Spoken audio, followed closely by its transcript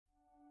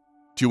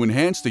To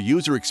enhance the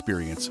user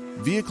experience,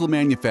 vehicle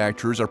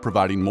manufacturers are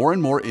providing more and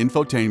more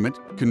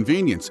infotainment,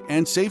 convenience,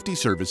 and safety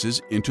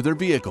services into their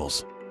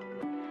vehicles.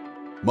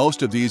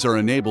 Most of these are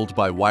enabled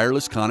by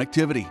wireless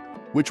connectivity,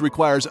 which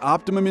requires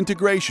optimum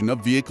integration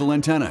of vehicle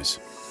antennas.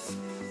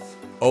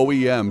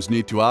 OEMs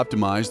need to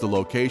optimize the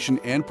location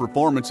and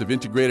performance of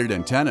integrated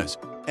antennas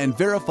and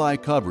verify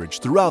coverage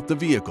throughout the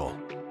vehicle.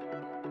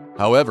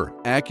 However,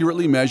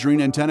 accurately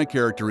measuring antenna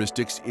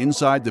characteristics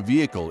inside the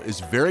vehicle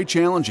is very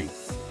challenging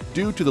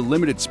due to the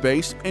limited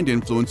space and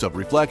influence of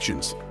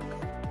reflections.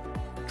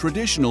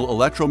 Traditional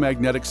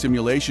electromagnetic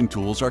simulation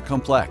tools are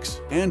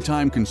complex and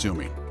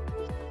time-consuming.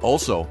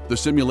 Also, the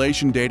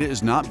simulation data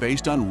is not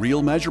based on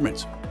real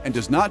measurements and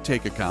does not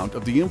take account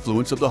of the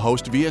influence of the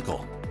host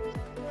vehicle.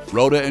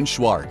 Rhoda and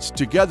Schwartz,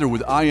 together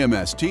with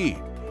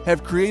IMST,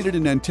 have created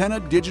an antenna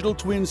digital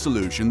twin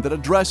solution that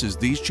addresses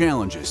these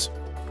challenges.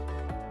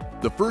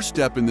 The first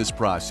step in this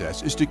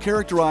process is to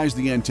characterize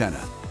the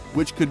antenna,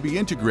 which could be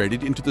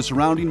integrated into the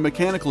surrounding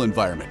mechanical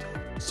environment,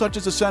 such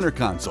as a center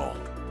console.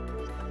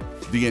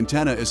 The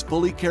antenna is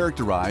fully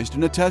characterized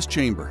in a test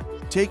chamber,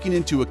 taking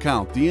into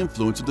account the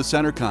influence of the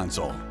center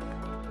console.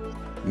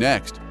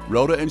 Next,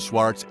 Rhoda and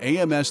Schwartz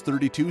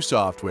AMS32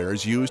 software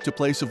is used to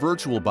place a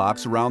virtual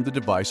box around the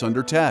device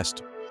under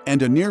test,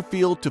 and a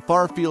near-field to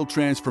far-field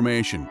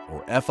transformation,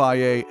 or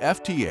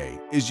FIA/FTA,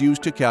 is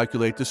used to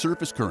calculate the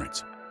surface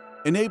currents,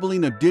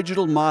 enabling a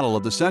digital model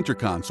of the center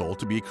console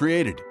to be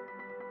created.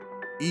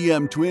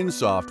 EM-Twin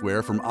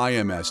software from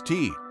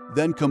IMST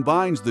then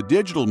combines the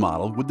digital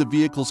model with the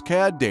vehicle's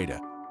CAD data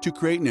to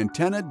create an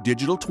antenna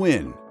digital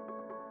twin.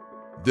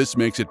 This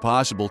makes it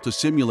possible to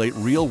simulate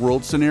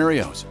real-world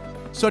scenarios,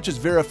 such as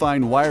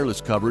verifying wireless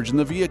coverage in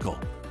the vehicle,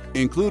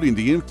 including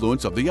the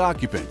influence of the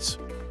occupants.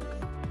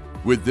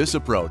 With this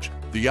approach,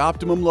 the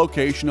optimum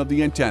location of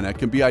the antenna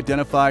can be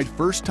identified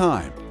first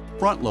time,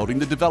 front-loading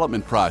the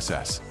development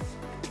process.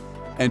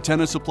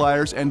 Antenna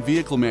suppliers and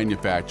vehicle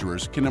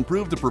manufacturers can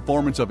improve the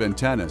performance of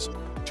antennas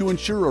to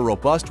ensure a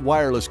robust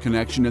wireless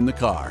connection in the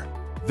car,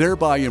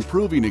 thereby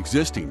improving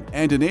existing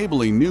and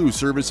enabling new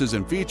services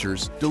and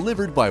features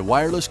delivered by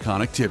wireless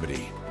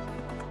connectivity.